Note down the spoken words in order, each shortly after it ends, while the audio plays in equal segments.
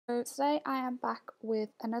So today I am back with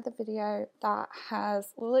another video that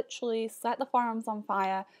has literally set the forums on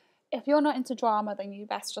fire. If you're not into drama, then you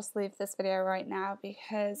best just leave this video right now,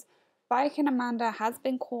 because Viking Amanda has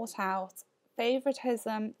been caught out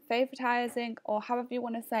favoritism, favoritizing, or however you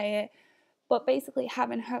want to say it, but basically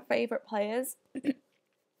having her favorite players.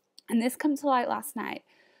 And this came to light last night.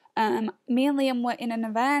 Me and Liam were in an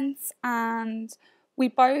event and we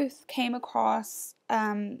both came across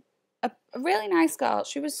a really nice girl.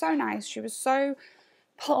 She was so nice. She was so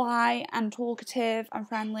polite and talkative and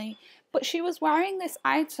friendly. But she was wearing this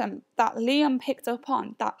item that Liam picked up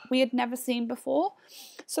on that we had never seen before.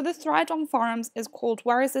 So the thread on forums is called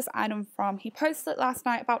 "Where is this item from?" He posted it last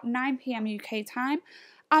night about 9 PM UK time.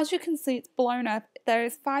 As you can see, it's blown up. There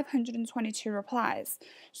is 522 replies.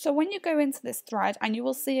 So when you go into this thread, and you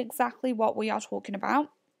will see exactly what we are talking about.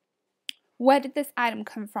 Where did this item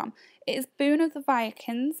come from? It is Boon of the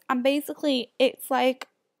Vikings, and basically it's like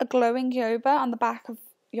a glowing yoba on the back of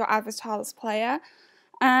your avatar's player.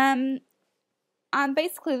 And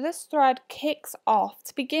basically this thread kicks off.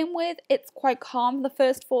 To begin with, it's quite calm. The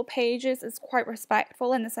first 4 pages is quite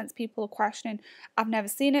respectful in the sense people are questioning, I've never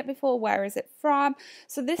seen it before, where is it from?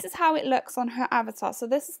 So this is how it looks on her avatar. So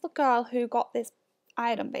this is the girl who got this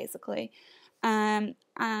item basically. And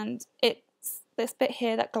it's this bit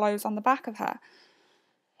here that glows on the back of her.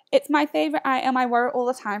 It's my favourite item, I wear it all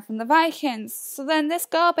the time, from the Vikings. So then this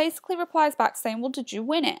girl basically replies back saying, well, did you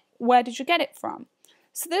win it? Where did you get it from?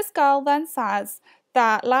 So this girl then says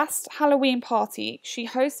that last Halloween party, she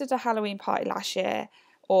hosted a Halloween party last year,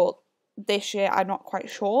 or this year, I'm not quite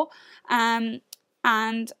sure. And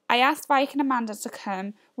I asked Viking Amanda to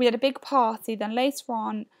come. We had a big party. Then later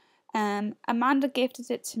on, Amanda gifted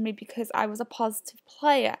it to me because I was a positive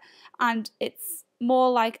player, and it's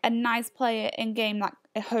more like a nice player in game, like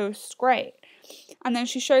a host, great. And then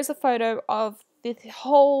she shows a photo of the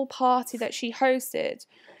whole party that she hosted.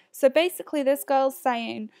 So basically this girl's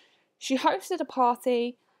saying she hosted a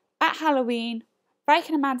party at Halloween.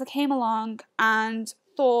 Viking Amanda came along and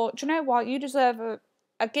thought, do you know what, you deserve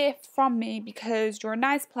a gift from me because you're a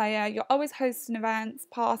nice player, you're always hosting events,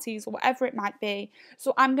 parties, or whatever it might be,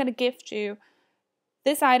 so I'm going to gift you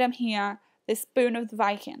this item here, this Boon of the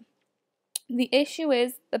Viking. The issue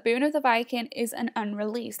is the Boon of the Viking is an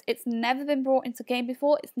unreleased. It's never been brought into game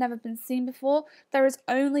before, it's never been seen before. There is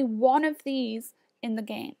only one of these in the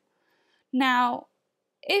game. Now,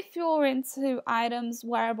 if you're into items,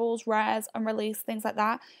 wearables, rares, unreleased, things like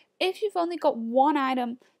that, if you've only got one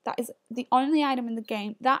item that is the only item in the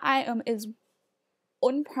game, that item is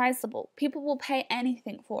unpriceable. People will pay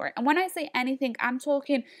anything for it. And when I say anything, I'm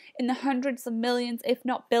talking in the hundreds of millions, if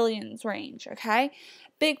not billions range, okay?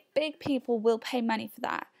 Big people will pay money for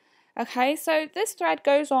that, okay? So this thread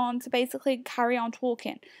goes on to basically carry on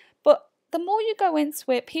talking. But the more you go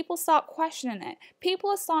into it, people start questioning it. People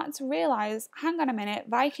are starting to realise, hang on a minute,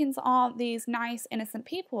 Vikings aren't these nice, innocent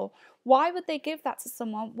people. Why would they give that to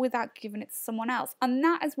someone without giving it to someone else? And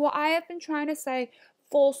that is what I have been trying to say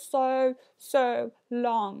for so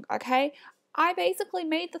long, okay? I basically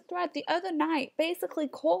made the thread the other night, basically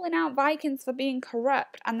calling out Vikings for being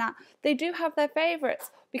corrupt and that they do have their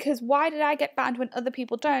favourites, because why did I get banned when other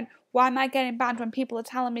people don't? Why am I getting banned when people are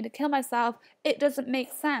telling me to kill myself? It doesn't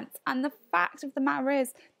make sense. And the fact of the matter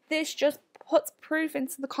is, this just puts proof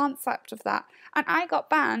into the concept of that. And I got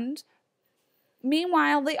banned.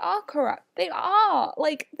 Meanwhile, they are corrupt. They are.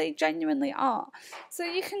 Like, they genuinely are. So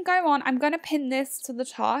you can go on. I'm going to pin this to the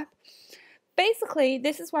top. Basically,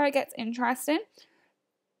 this is where it gets interesting.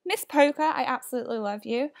 Miss Poker, I absolutely love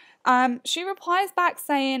you. She replies back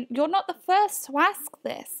saying, you're not the first to ask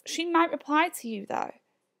this. She might reply to you, though.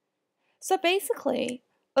 So basically,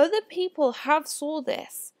 other people have saw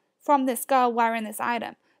this from this girl wearing this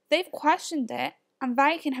item. They've questioned it, and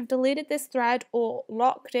Viking have deleted this thread or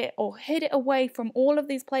locked it or hid it away from all of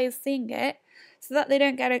these players seeing it so that they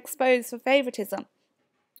don't get exposed for favoritism.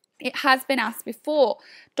 It has been asked before.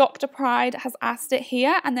 Dr. Pride has asked it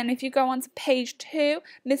here, and then if you go on to page 2,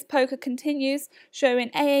 Miss Poker continues,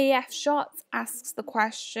 showing AAF shots, asks the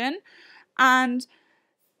question, and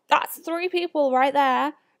that's 3 people right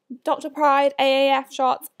there. Dr. Pride, AAF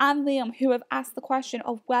shots, and Liam, who have asked the question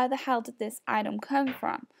of where the hell did this item come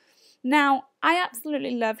from. Now, I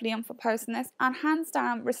absolutely love Liam for posting this, and hands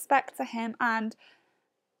down, respect to him, and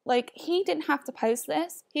like, he didn't have to post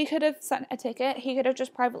this. He could have sent a ticket. He could have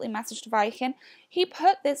just privately messaged Viking. He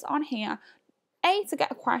put this on here, A, to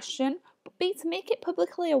get a question, but B, to make it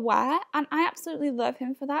publicly aware. And I absolutely love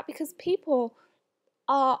him for that, because people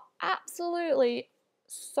are absolutely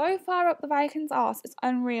so far up the Vikings' arse, it's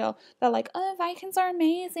unreal. They're like, oh, Vikings are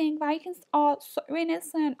amazing, Vikings are so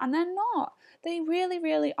innocent, and they're not. They really,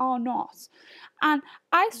 really are not. And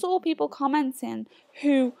I saw people commenting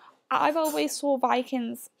who I've always saw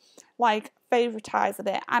Vikings like favoritize a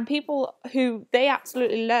bit, and people who they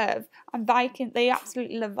absolutely love and they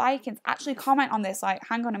absolutely love Vikings actually comment on this like,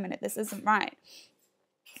 hang on a minute, this isn't right.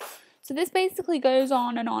 So this basically goes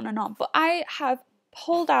on and on and on, but I have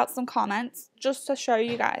pulled out some comments just to show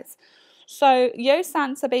you guys. So Yo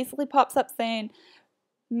Santa basically pops up saying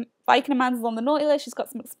Viking Amanda's on the naughty list, she's got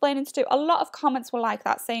some explaining to do. A lot of comments were like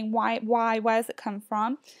that, saying why, where's it come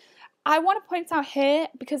from? I want to point out here,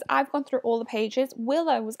 because I've gone through all the pages,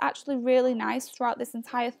 Willow was actually really nice throughout this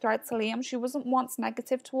entire thread to Liam. She wasn't once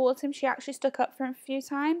negative towards him. She actually stuck up for him a few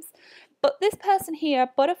times. But this person here,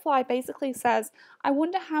 Butterfly, basically says, I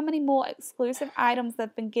wonder how many more exclusive items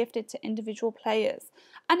have been gifted to individual players.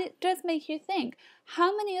 And it does make you think,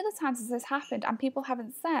 how many other times has this happened and people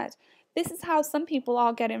haven't said? This is how some people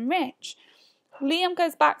are getting rich. Liam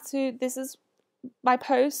goes back to, this is my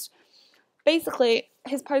post. Basically,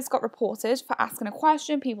 his post got reported for asking a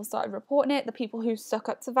question. People started reporting it. The people who stuck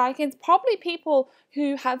up to Vikings, probably people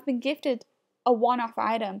who have been gifted a one-off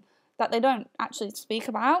item that they don't actually speak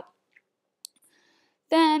about.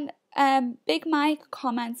 Then Big Mike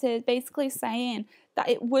commented basically saying that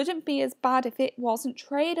it wouldn't be as bad if it wasn't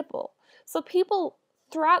tradable. So people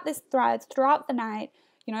throughout this thread, throughout the night,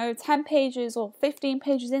 10 pages or 15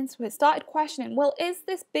 pages into it, started questioning, well, is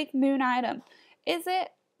this big moon item, is it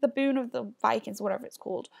the boon of the Vikings, whatever it's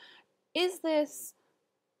called, is this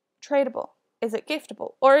tradable? Is it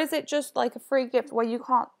giftable? Or is it just like a free gift where you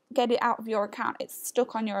can't get it out of your account? It's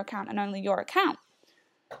stuck on your account and only your account.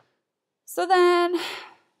 So then,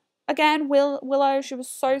 again, Willow, she was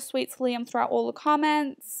so sweet to Liam throughout all the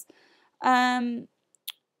comments.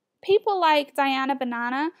 People like Diana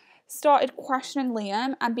Banana started questioning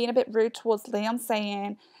Liam and being a bit rude towards Liam,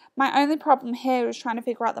 saying, my only problem here is trying to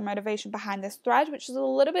figure out the motivation behind this thread, which is a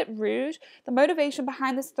little bit rude. The motivation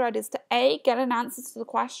behind this thread is to A, get an answer to the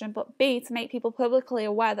question, but B, to make people publicly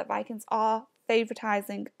aware that Vikings are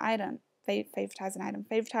favoritizing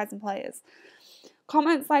players.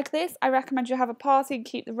 Comments like this, I recommend you have a party and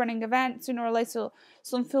keep the running event. Sooner or later,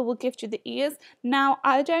 some fool will gift you the ears. Now,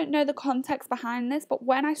 I don't know the context behind this, but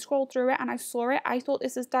when I scrolled through it and I saw it, I thought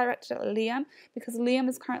this is directed at Liam, because Liam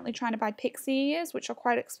is currently trying to buy pixie ears, which are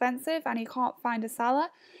quite expensive, and he can't find a seller.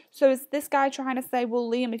 So is this guy trying to say, well,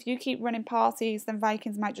 Liam, if you keep running parties, then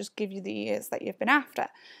Vikings might just give you the ears that you've been after?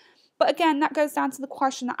 But again, that goes down to the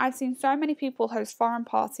question that I've seen so many people host foreign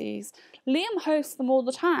parties. Liam hosts them all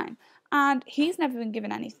the time, and he's never been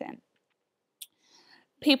given anything.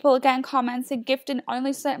 People again commenting, gifting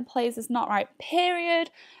only certain players is not right, period.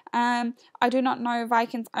 I do not know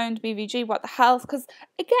Vikings owned BVG, what the hell? Because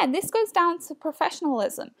again, this goes down to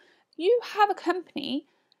professionalism. You have a company,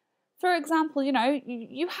 for example,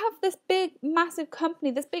 you have this big, massive company,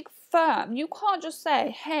 this big firm. You can't just say,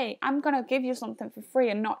 hey, I'm going to give you something for free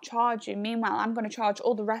and not charge you. Meanwhile, I'm going to charge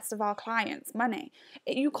all the rest of our clients money.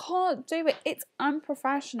 You can't do it. It's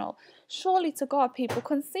unprofessional. Surely to God, people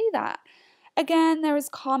can see that. Again, there is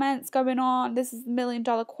comments going on. This is the $1 million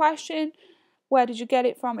question. Where did you get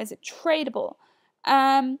it from? Is it tradable?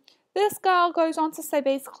 This girl goes on to say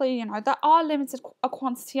basically, there are limited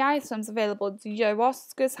quantity items available. The Yo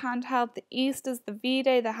Oscars handheld, the Easters, the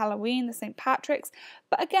V-Day, the Halloween, the St. Patrick's.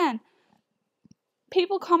 But again,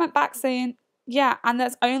 people comment back saying, yeah, and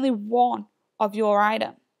there's only one of your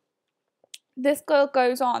item. This girl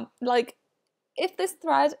goes on, like, if this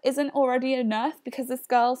thread isn't already enough, because this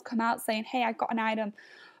girl's come out saying, hey, I got an item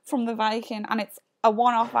from the Viking and it's a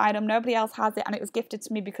one-off item, nobody else has it, and it was gifted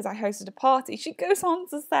to me because I hosted a party. She goes on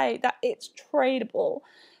to say that it's tradable.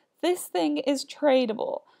 This thing is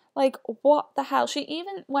tradable. Like, what the hell? She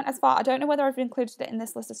even went as far, I don't know whether I've included it in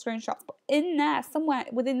this list of screenshots, but in there, somewhere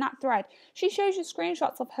within that thread, she shows you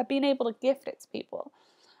screenshots of her being able to gift it to people.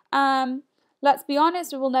 Let's be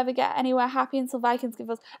honest, we will never get anywhere happy until Vikings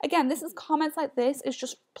give us... Again, this is comments like this is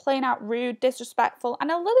just plain out rude, disrespectful,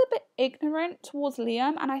 and a little bit ignorant towards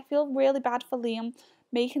Liam, and I feel really bad for Liam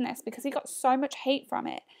making this because he got so much hate from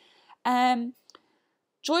it.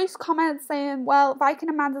 Joyce comments saying, well, Viking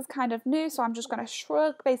Amanda's kind of new, so I'm just going to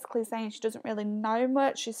shrug, basically saying she doesn't really know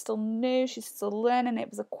much, she's still new, she's still learning,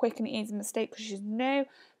 it was a quick and easy mistake because she's new.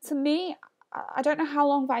 To me, I don't know how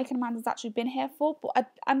long Viking Amanda's actually been here for,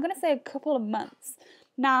 but I'm going to say a couple of months.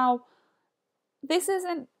 Now, this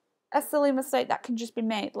isn't a silly mistake that can just be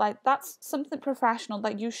made. Like, that's something professional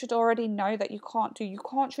that you should already know that you can't do. You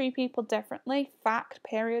can't treat people differently. Fact,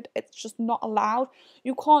 period. It's just not allowed.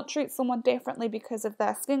 You can't treat someone differently because of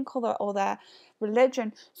their skin color or their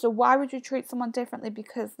religion. So why would you treat someone differently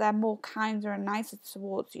because they're more kinder and nicer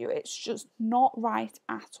towards you? It's just not right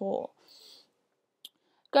at all.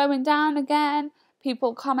 Going down again,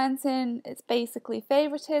 people commenting, it's basically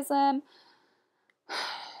favoritism.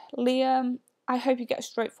 Liam, I hope you get a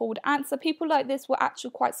straightforward answer. People like this were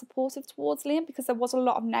actually quite supportive towards Liam because there was a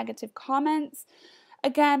lot of negative comments.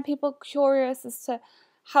 Again, people curious as to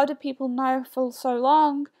how do people know for so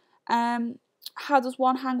long? How does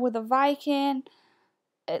one hang with a Viking?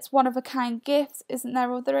 It's one-of-a-kind gifts. Isn't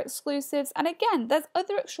there other exclusives? And again, there's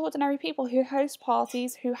other extraordinary people who host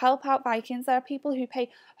parties, who help out Vikings. There are people who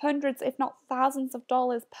pay hundreds, if not thousands of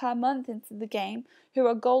dollars per month into the game, who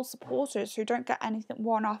are gold supporters, who don't get anything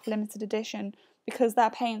one-off limited edition because they're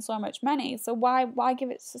paying so much money. So why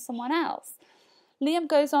give it to someone else? Liam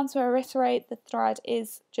goes on to reiterate the thread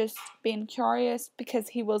is just being curious because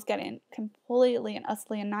he was getting completely and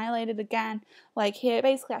utterly annihilated again. Like here,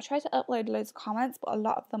 basically, I tried to upload loads of comments, but a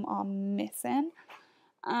lot of them are missing.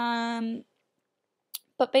 But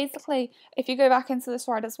basically, if you go back into this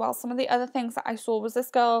thread as well, some of the other things that I saw was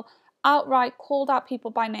this girl outright called out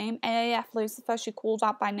people by name. AAF Lucifer, she called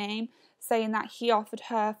out by name, saying that he offered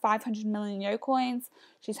her 500 million yo coins.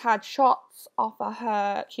 She's had shots offer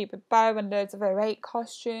her Cupid bow and loads of 08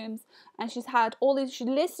 costumes. And she's had all these, she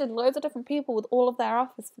listed loads of different people with all of their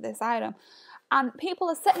offers for this item. And people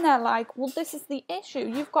are sitting there like, well, this is the issue.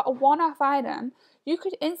 You've got a one-off item. You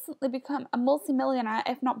could instantly become a multi-millionaire,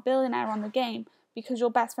 if not billionaire on the game because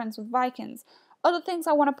you're best friends with Vikings. Other things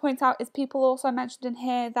I want to point out is people also mentioned in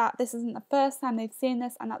here that this isn't the first time they've seen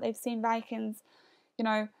this and that they've seen Vikings, you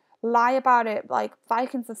know, lie about it. Like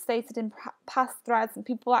Vikings have stated in past threads, and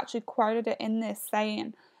people actually quoted it in this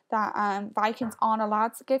saying that Vikings aren't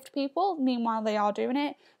allowed to gift people. Meanwhile, they are doing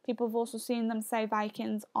it. People have also seen them say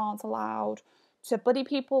Vikings aren't allowed to buddy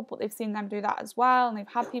people, but they've seen them do that as well, and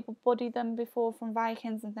they've had people buddy them before from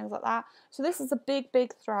Vikings and things like that. So this is a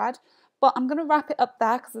big thread, but I'm going to wrap it up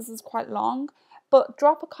there because this is quite long. But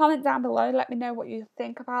drop a comment down below, let me know what you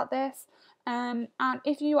think about this. And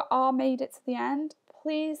if you are made it to the end,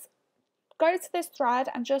 please go to this thread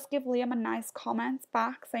and just give Liam a nice comment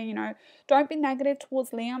back saying, you know, don't be negative towards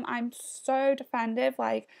Liam. I'm so defensive.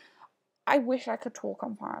 Like, I wish I could talk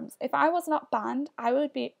on forums. If I was not banned, I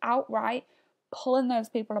would be outright pulling those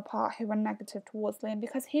people apart who were negative towards Liam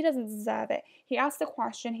because he doesn't deserve it. He asked a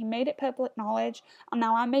question, he made it public knowledge, and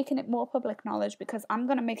now I'm making it more public knowledge because I'm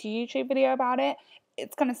going to make a YouTube video about it.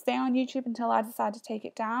 It's going to stay on YouTube until I decide to take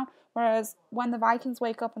it down. Whereas when the Vikings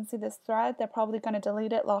wake up and see this thread, they're probably going to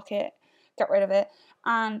delete it, lock it, get rid of it.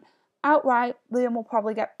 And outright, Liam will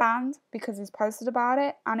probably get banned because he's posted about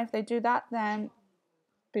it. And if they do that, then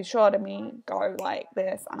be sure to me go like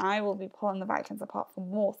this, and I will be pulling the Vikings apart for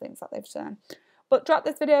more things that they've done. But drop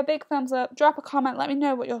this video a big thumbs up, drop a comment, let me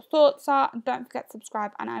know what your thoughts are, and don't forget to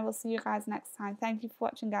subscribe, and I will see you guys next time. Thank you for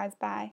watching, guys. Bye.